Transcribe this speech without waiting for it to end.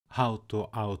How to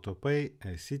auto-pay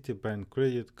a CitiBank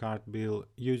credit card bill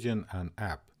using an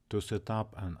app. To set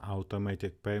up an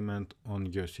automatic payment on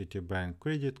your CitiBank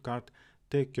credit card,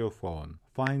 take your phone,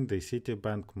 find the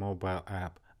CitiBank mobile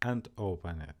app and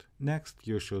open it. Next,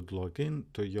 you should log in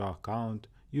to your account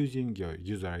using your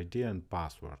user ID and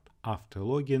password. After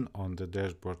logging on the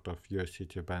dashboard of your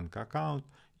CitiBank account,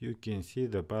 you can see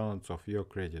the balance of your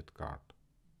credit card.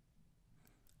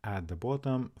 At the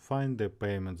bottom, find the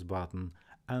Payments button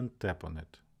and tap on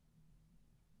it.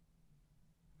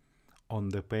 On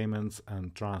the Payments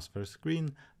and Transfer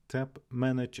screen, tap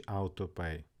Manage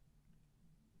AutoPay.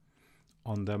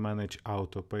 On the Manage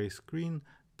AutoPay screen,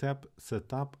 tap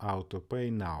Set up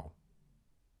AutoPay now.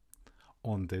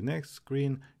 On the next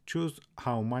screen, choose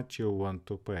how much you want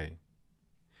to pay.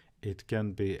 It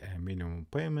can be a minimum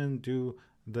payment due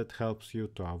that helps you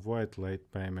to avoid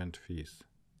late payment fees.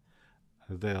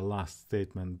 The last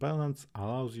statement balance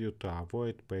allows you to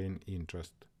avoid paying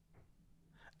interest.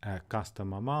 A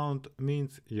custom amount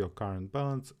means your current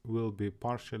balance will be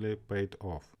partially paid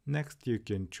off. Next, you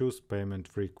can choose payment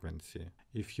frequency.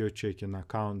 If your checking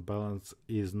account balance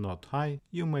is not high,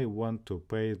 you may want to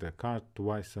pay the card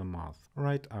twice a month,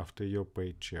 right after your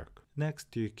paycheck.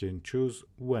 Next, you can choose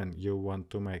when you want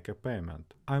to make a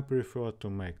payment. I prefer to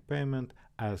make payment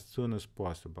as soon as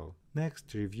possible.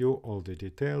 Next, review all the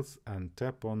details and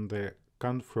tap on the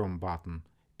Confirm button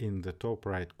in the top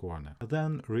right corner.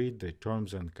 Then read the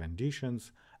terms and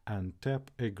conditions and tap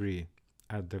Agree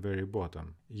at the very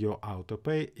bottom. Your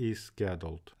autopay is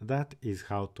scheduled. That is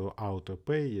how to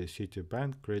autopay your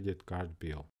CitiBank credit card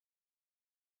bill.